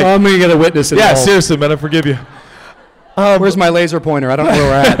mean? Like, I'm going to get a witness involved. Yeah, seriously, man, I forgive you. Where's my laser pointer? I don't know where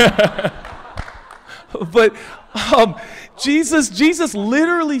we're at. But Jesus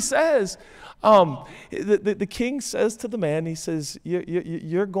literally says, the king says to the man, he says,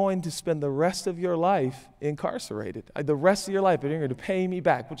 you're going to spend the rest of your life incarcerated. The rest of your life, and you're going to pay me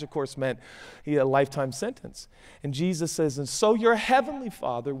back, which of course meant he had a lifetime sentence. And Jesus says, and so your heavenly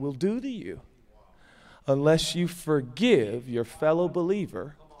Father will do to you unless you forgive your fellow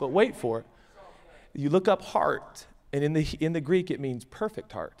believer. But wait for it. You look up heart, and in the Greek it means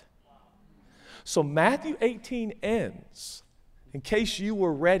perfect heart. So Matthew 18 ends, in case you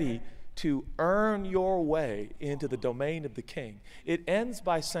were ready to earn your way into the domain of the king. It ends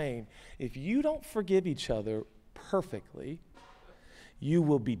by saying, if you don't forgive each other perfectly, you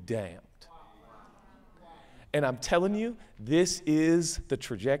will be damned. And I'm telling you, this is the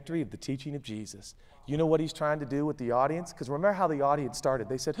trajectory of the teaching of Jesus. You know what he's trying to do with the audience? Because remember how the audience started.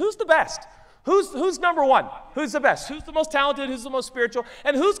 They said, who's the best? Who's number one? Who's the best? Who's the most talented? Who's the most spiritual?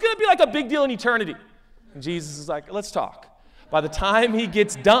 And who's going to be like a big deal in eternity? And Jesus is like, let's talk. By the time he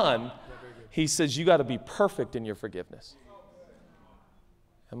gets done, he says, you got to be perfect in your forgiveness.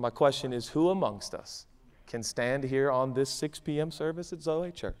 And my question is, who amongst us can stand here on this 6 p.m. service at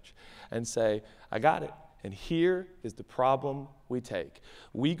Zoe Church and say, I got it. And here is the problem we take.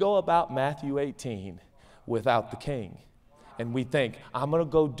 We go about Matthew 18 without the king. And we think, I'm going to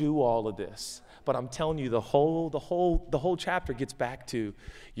go do all of this. But I'm telling you, the whole chapter gets back to,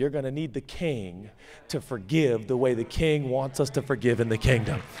 you're going to need the king to forgive the way the king wants us to forgive in the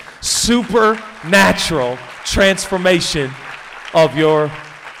kingdom. Supernatural transformation of your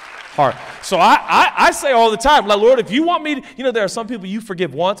heart. So I say all the time, like, Lord, if you want me to, there are some people you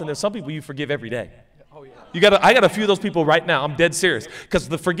forgive once, and there's some people you forgive every day. I got a few of those people right now. I'm dead serious. Because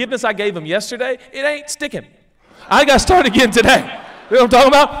the forgiveness I gave them yesterday, it ain't sticking. I got to start again today. You know what I'm talking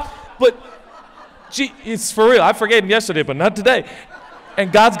about? But it's for real. I forgave him yesterday, but not today.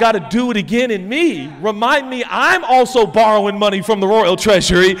 And God's got to do it again in me. Remind me I'm also borrowing money from the royal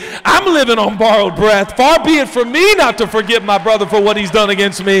treasury. I'm living on borrowed breath. Far be it from me not to forgive my brother for what he's done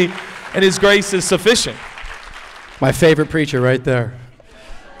against me. And his grace is sufficient. My favorite preacher right there.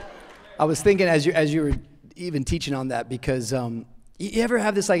 I was thinking as you were even teaching on that, because you ever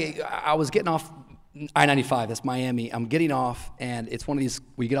have this, like, I was getting off I-95, that's Miami. I'm getting off, and it's one of these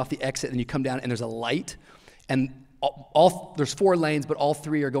where you get off the exit and you come down and there's a light, and there's 4 lanes, but all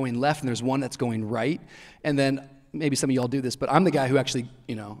 3 are going left, and there's one that's going right. And then maybe some of y'all do this, but I'm the guy who actually,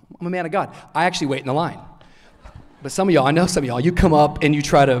 I'm a man of God. I actually wait in the line. But I know some of y'all, you come up and you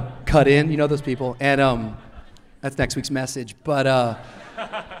try to cut in, those people, and that's next week's message. But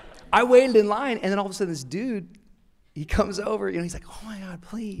I waited in line, and then all of a sudden this dude, he comes over, he's like, oh my God,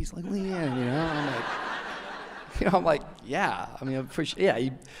 please, let me in, I'm like, yeah, I mean, you're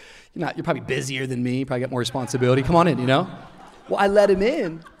probably busier than me, you probably got more responsibility, come on in, Well, I let him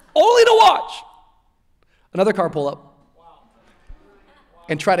in, only to watch another car pull up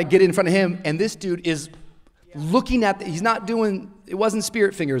and try to get in front of him, and this dude is looking at, he's not doing, it wasn't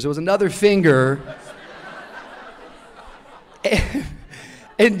spirit fingers, it was another finger,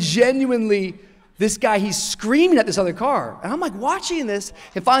 and genuinely, this guy, he's screaming at this other car. And I'm like watching this,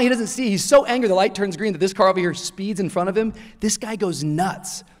 and finally he doesn't see. He's so angry, the light turns green, that this car over here speeds in front of him. This guy goes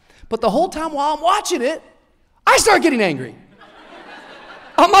nuts. But the whole time while I'm watching it, I start getting angry.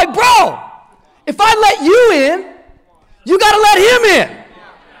 I'm like, bro, if I let you in, you got to let him in.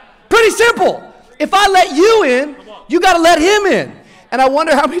 Pretty simple. If I let you in, you got to let him in. And I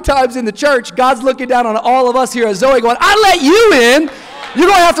wonder how many times in the church, God's looking down on all of us here at Zoe going, I let you in. You're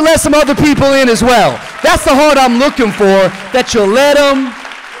going to have to let some other people in as well. That's the heart I'm looking for, that you'll let them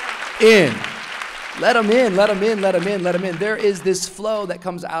in. Let them in, let them in, let them in, let them in. There is this flow that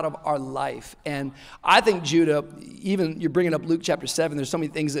comes out of our life. And I think, Judah, even you're bringing up Luke chapter 7, there's so many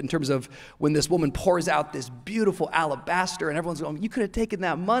things in terms of when this woman pours out this beautiful alabaster and everyone's going, you could have taken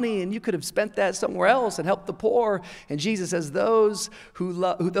that money and you could have spent that somewhere else and helped the poor. And Jesus says, those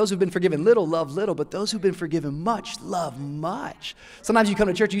who've been forgiven little love little, but those who've been forgiven much love much. Sometimes you come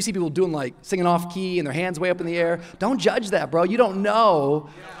to church, you see people doing like singing off key and their hands way up in the air. Don't judge that, bro. You don't know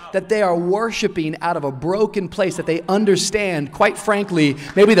that they are worshiping out of a broken place, that they understand, quite frankly,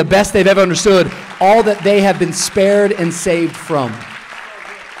 maybe the best they've ever understood, all that they have been spared and saved from.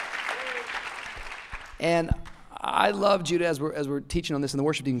 And I love, Judah, as we're teaching on this, and the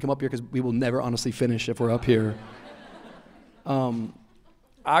worship team can come up here because we will never honestly finish if we're up here.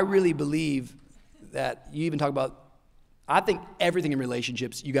 I really believe that you even talk about, I think everything in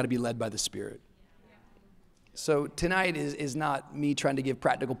relationships, you got to be led by the Spirit. So tonight is not me trying to give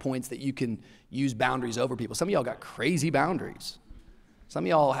practical points that you can use boundaries over people. Some of y'all got crazy boundaries. Some of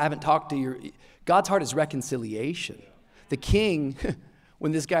y'all haven't talked to your... God's heart is reconciliation. The king,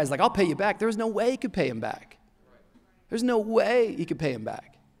 when this guy's like, I'll pay you back, there's no way he could pay him back. There's no way he could pay him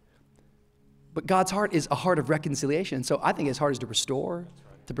back. But God's heart is a heart of reconciliation. And so I think his heart is to restore,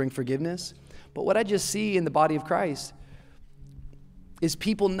 to bring forgiveness. But what I just see in the body of Christ is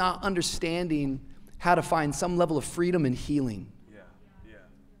people not understanding how to find some level of freedom and healing. Yeah.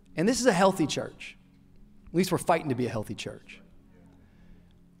 And this is a healthy church. At least we're fighting to be a healthy church.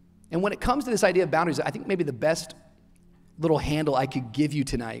 And when it comes to this idea of boundaries, I think maybe the best little handle I could give you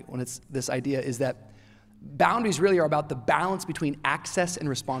tonight when it's this idea is that boundaries really are about the balance between access and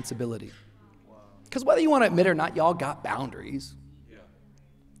responsibility. Because whether you want to admit it or not, y'all got boundaries. Yeah.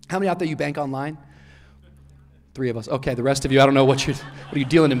 How many out there you bank online? 3 of us. Okay, the rest of you, I don't know what are you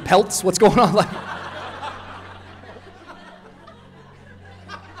dealing in pelts? What's going on?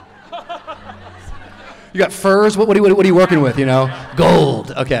 You got furs? What are you working with,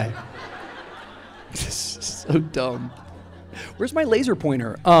 Gold. Okay. So dumb. Where's my laser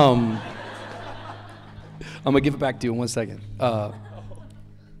pointer? I'm going to give it back to you in 1 second.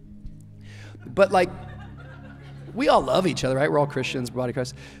 But we all love each other, right? We're all Christians, body of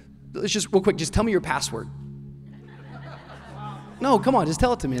Christ. Let's just, real quick, just tell me your password. No, come on, just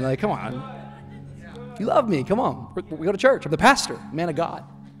tell it to me. Come on. You love me, come on. We go to church. I'm the pastor, man of God.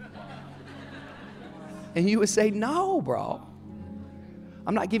 And you would say, no, bro.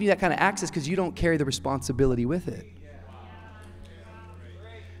 I'm not giving you that kind of access because you don't carry the responsibility with it.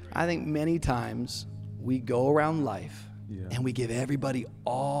 I think many times we go around life and we give everybody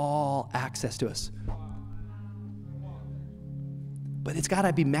all access to us. But it's got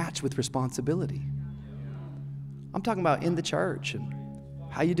to be matched with responsibility. I'm talking about in the church and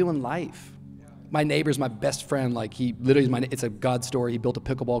how you doing life. My neighbor's my best friend. He literally it's a God story. He built a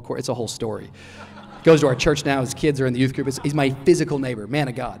pickleball court. It's a whole story. Goes to our church now. His kids are in the youth group. He's my physical neighbor, man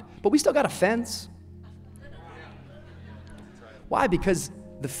of God. But we still got a fence. Why? Because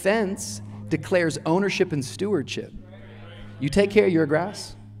the fence declares ownership and stewardship. You take care of your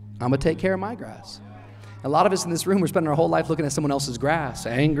grass, I'm going to take care of my grass. A lot of us in this room, we're spending our whole life looking at someone else's grass,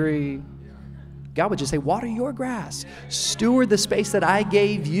 angry. God would just say, water your grass. Steward the space that I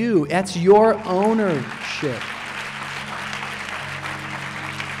gave you. That's your ownership.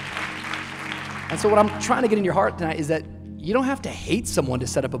 And so what I'm trying to get in your heart tonight is that you don't have to hate someone to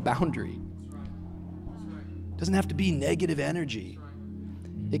set up a boundary. It doesn't have to be negative energy.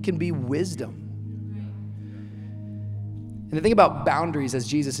 It can be wisdom. And the thing about boundaries, as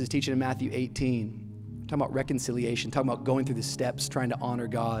Jesus is teaching in Matthew 18, talking about reconciliation, talking about going through the steps, trying to honor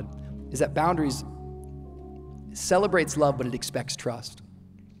God, is that boundaries celebrates love, but it expects trust.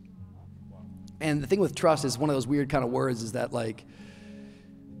 And the thing with trust is one of those weird kind of words is that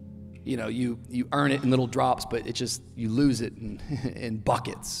you earn it in little drops, but it just, you lose it in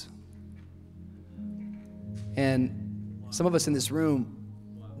buckets. And some of us in this room,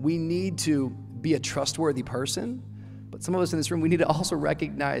 we need to be a trustworthy person, but some of us in this room, we need to also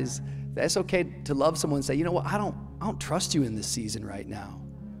recognize that it's okay to love someone and say, you know what, I don't trust you in this season right now.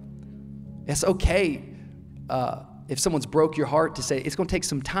 It's okay if someone's broke your heart to say, it's going to take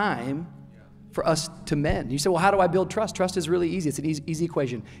some time for us to mend. You say, well, how do I build trust? Trust is really easy. It's an easy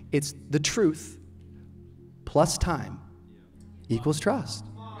equation. It's the truth plus time equals trust.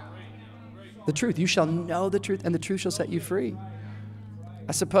 The truth. You shall know the truth, and the truth shall set you free.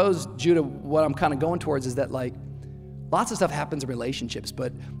 I suppose, Judah, what I'm kind of going towards is that, like, lots of stuff happens in relationships,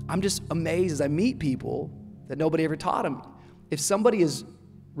 but I'm just amazed as I meet people that nobody ever taught them. If somebody is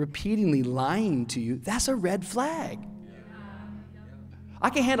repeatedly lying to you, that's a red flag. I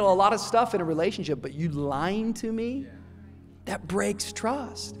can handle a lot of stuff in a relationship, but you lying to me, that breaks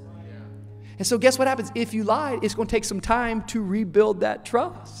trust. And so guess what happens? If you lied, it's going to take some time to rebuild that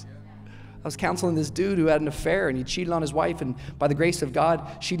trust. I was counseling this dude who had an affair, and he cheated on his wife, and by the grace of God,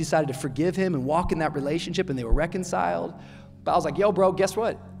 she decided to forgive him and walk in that relationship, and they were reconciled. But I was like, yo, bro, guess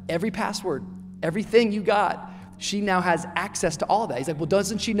what? Every password, everything you got, she now has access to all that. He's like, well,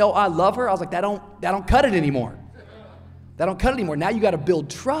 doesn't she know I love her? I was like, that don't cut it anymore. That don't cut it anymore. Now you got to build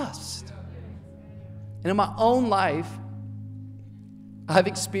trust. And in my own life, I've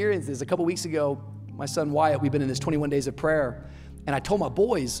experienced this. A couple weeks ago, my son Wyatt, we've been in this 21 days of prayer, and I told my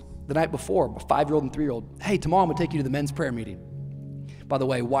boys the night before, my 5-year-old and 3-year-old, hey, tomorrow I'm going to take you to the men's prayer meeting. By the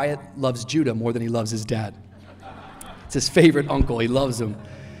way, Wyatt loves Judah more than he loves his dad. It's his favorite uncle. He loves him.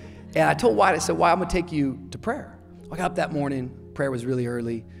 And I told Wyatt, I said, Wyatt, I'm going to take you to prayer. I got up that morning. Prayer was really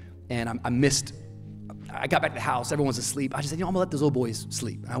early, and I got back to the house. Everyone was asleep. I just said, I'm going to let those little boys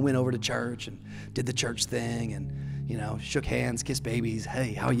sleep. And I went over to church and did the church thing and, shook hands, kissed babies.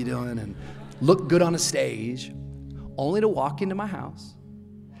 Hey, how you doing? And looked good on a stage, only to walk into my house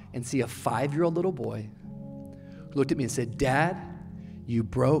and see a 5-year-old little boy who looked at me and said, Dad, you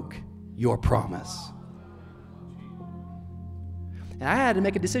broke your promise. And I had to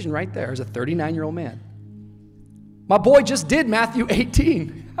make a decision right there as a 39-year-old man. My boy just did Matthew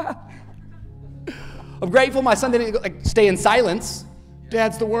 18. I'm grateful my son didn't stay in silence.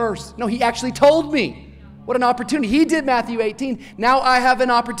 Dad's the worst. No, he actually told me. What an opportunity. He did Matthew 18. Now I have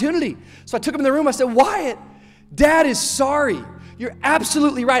an opportunity. So I took him in the room. I said, Wyatt, Dad is sorry. You're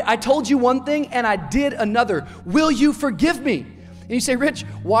absolutely right. I told you one thing and I did another. Will you forgive me? And you say, Rich,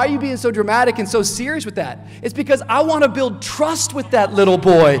 why are you being so dramatic and so serious with that? It's because I want to build trust with that little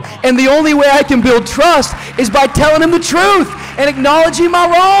boy. And the only way I can build trust is by telling him the truth and acknowledging my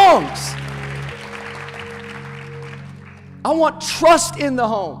wrongs. I want trust in the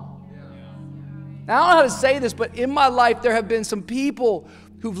home. Now, I don't know how to say this, but in my life, there have been some people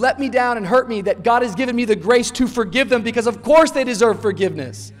who've let me down and hurt me that God has given me the grace to forgive them because, of course, they deserve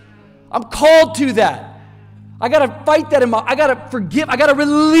forgiveness. I'm called to that. I got to fight that I got to forgive. I got to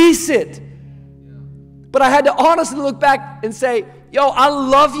release it. But I had to honestly look back and say, yo, I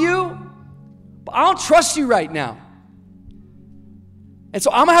love you, but I don't trust you right now. And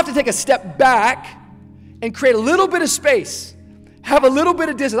so I'm going to have to take a step back and create a little bit of space, have a little bit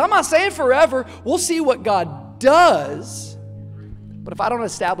of distance. I'm not saying forever. We'll see what God does. But if I don't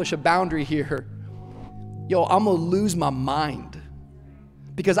establish a boundary here, I'm going to lose my mind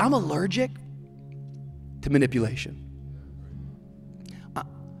because I'm allergic to manipulation.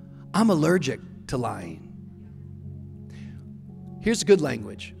 I'm allergic to lying. Here's good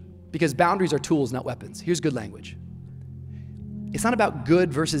language, because boundaries are tools, not weapons. Here's good language. It's not about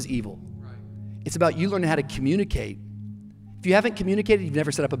good versus evil. It's about you learning how to communicate. If you haven't communicated, you've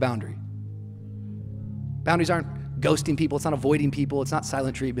never set up a boundary. Boundaries aren't ghosting people. It's not avoiding people. It's not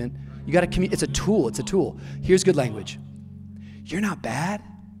silent treatment. You got to communicate. It's a tool. It's a tool. Here's good language. You're not bad,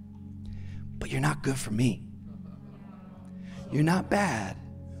 but you're not good for me. You're not bad,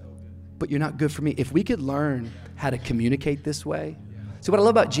 but you're not good for me. If we could learn how to communicate this way. So what I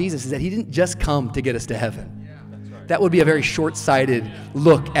love about Jesus is that he didn't just come to get us to heaven. That would be a very short-sighted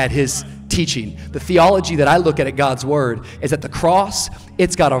look at his teaching. The theology that I look at God's word is that the cross,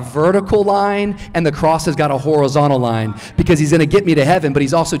 it's got a vertical line and the cross has got a horizontal line because he's going to get me to heaven, but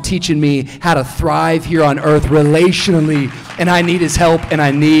he's also teaching me how to thrive here on earth relationally, and I need his help and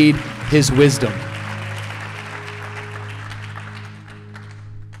I need his wisdom.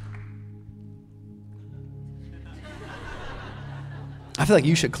 I feel like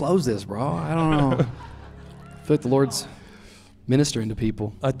you should close this, bro. I don't know. I feel like the Lord's ministering to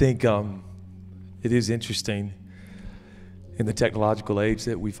people. I think it is interesting in the technological age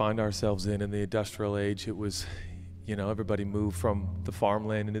that we find ourselves in the industrial age. It was, everybody moved from the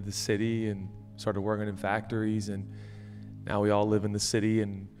farmland into the city and started working in factories, and now we all live in the city,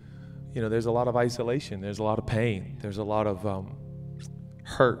 and, there's a lot of isolation. There's a lot of pain. There's a lot of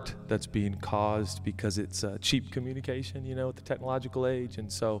hurt that's being caused because it's cheap communication, with the technological age.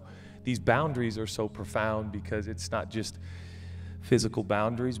 And so these boundaries are so profound because it's not just physical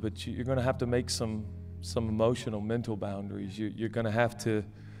boundaries, but you're going to have to make some emotional, mental boundaries. You're going to have to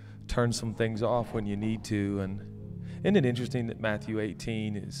turn some things off when you need to. And isn't it interesting that Matthew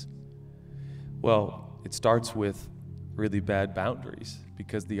 18 is, well, it starts with really bad boundaries,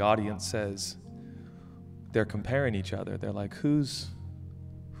 because the audience says they're comparing each other. They're like, who's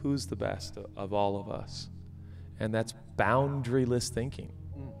the best of all of us? And that's boundaryless thinking.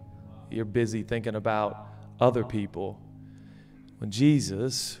 You're busy thinking about other people when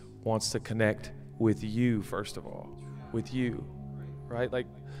Jesus wants to connect with you, first of all, with you, right? Like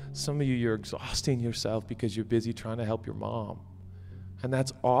some of you, you're exhausting yourself because you're busy trying to help your mom. And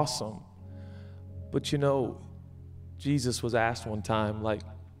that's awesome. But you know, Jesus was asked one time, like,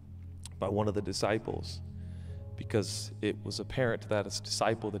 by one of the disciples, because it was apparent to that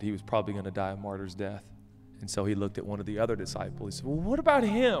disciple that he was probably going to die a martyr's death. And so he looked at one of the other disciples. He said, well, what about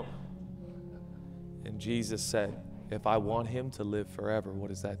him? And Jesus said, if I want him to live forever,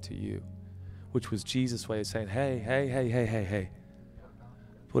 what is that to you? Which was Jesus' way of saying, hey,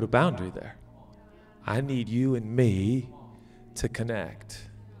 put a boundary there. I need you and me to connect.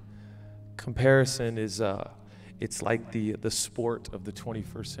 Comparison is, it's like the sport of the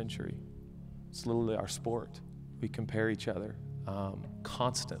 21st century. It's literally our sport. We compare each other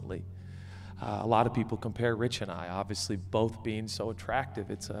constantly. A lot of people compare Rich and I, obviously both being so attractive.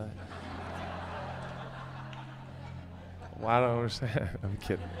 It's a... Well, I don't understand. I'm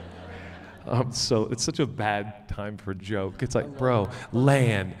kidding. It's such a bad time for a joke. It's like, bro,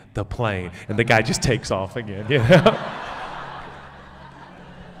 land the plane. And the guy just takes off again, you know?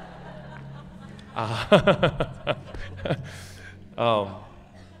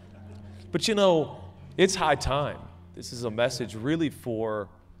 But you know, it's high time. This is a message really for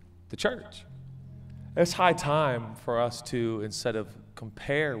the church. It's high time for us to, instead of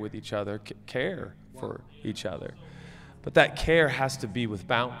compare with each other, care for each other. But that care has to be with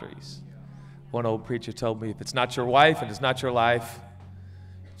boundaries. One old preacher told me, if it's not your wife and it's not your life,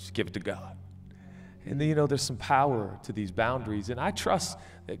 just give it to God. And then, you know, there's some power to these boundaries. And I trust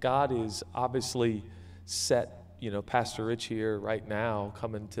that God is obviously set, you know, Pastor Rich here right now,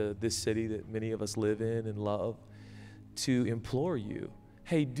 coming to this city that many of us live in and love, to implore you,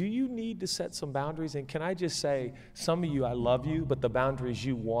 hey, do you need to set some boundaries? And can I just say, some of you, I love you, but the boundaries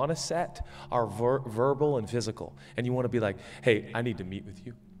you want to set are verbal and physical. And you want to be like, hey, I need to meet with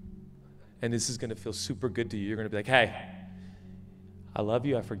you. And this is going to feel super good to you. You're going to be like, hey, I love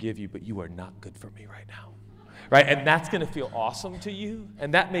you, I forgive you, but you are not good for me right now. Right? And that's going to feel awesome to you.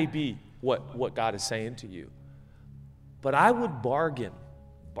 And that may be what God is saying to you. But I would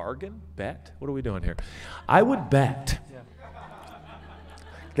bet? What are we doing here? I would bet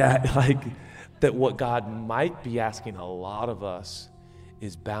that what God might be asking a lot of us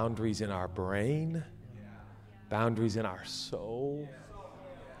is boundaries in our brain, boundaries in our soul.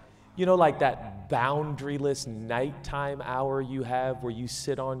 You know, like that boundaryless nighttime hour you have where you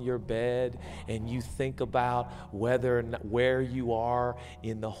sit on your bed and you think about where you are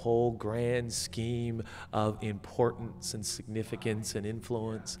in the whole grand scheme of importance and significance and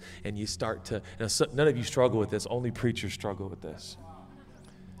influence, and you start to, none of you struggle with this, only preachers struggle with this.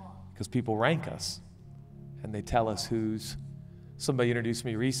 Because people rank us, and they tell us somebody introduced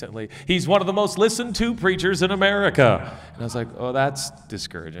me recently, he's one of the most listened to preachers in America. And I was like, oh, that's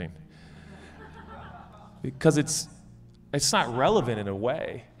discouraging. Because it's not relevant in a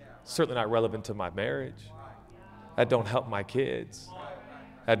way. It's certainly not relevant to my marriage. That don't help my kids.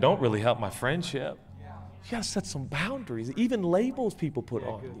 That don't really help my friendship. You got to set some boundaries. Even labels people put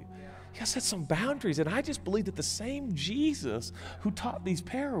on you. You got to set some boundaries. And I just believe that the same Jesus who taught these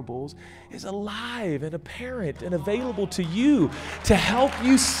parables is alive and apparent and available to you to help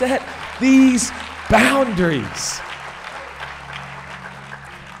you set these boundaries.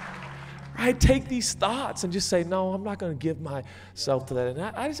 Right? Take these thoughts and just say, no, I'm not going to give myself to that. And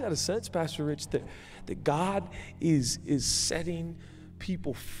I just had a sense, Pastor Rich, that God is setting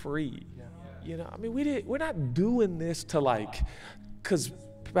people free. You know, I mean, we're not doing this to because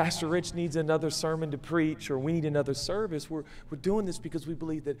Pastor Rich needs another sermon to preach or we need another service. We're doing this because we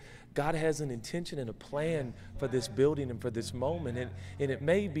believe that God has an intention and a plan for this building and for this moment. And it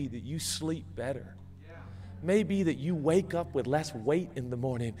may be that you sleep better. It may be that you wake up with less weight in the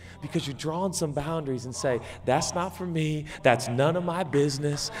morning because you're drawing some boundaries and say, that's not for me. That's none of my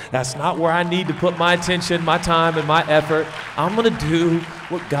business. That's not where I need to put my attention, my time, and my effort. I'm going to do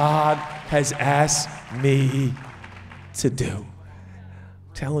what God has asked me to do.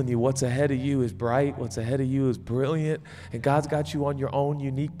 Telling you what's ahead of you is bright, what's ahead of you is brilliant, and God's got you on your own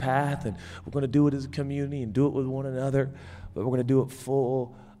unique path, and we're going to do it as a community and do it with one another, but we're going to do it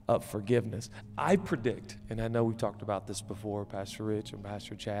full of forgiveness. I predict, and I know we've talked about this before, Pastor Rich and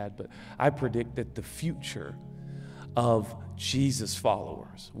Pastor Chad, but I predict that the future of Jesus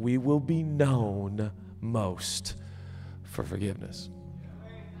followers, we will be known most for forgiveness.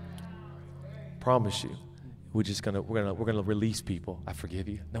 Promise you, we're gonna release people. I forgive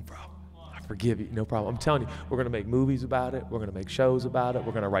you, no problem. I forgive you, no problem. I'm telling you, we're gonna make movies about it. We're gonna make shows about it.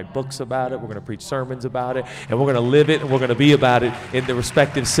 We're gonna write books about it. We're gonna preach sermons about it, and we're gonna live it, and we're gonna be about it in the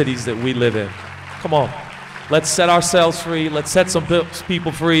respective cities that we live in. Come on. Let's set ourselves free. Let's set some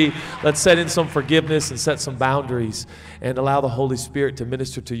people free. Let's set in some forgiveness and set some boundaries and allow the Holy Spirit to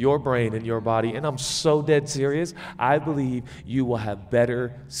minister to your brain and your body. And I'm so dead serious. I believe you will have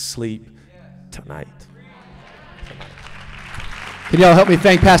better sleep tonight. Can y'all help me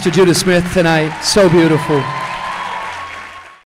thank Pastor Judah Smith tonight? So beautiful.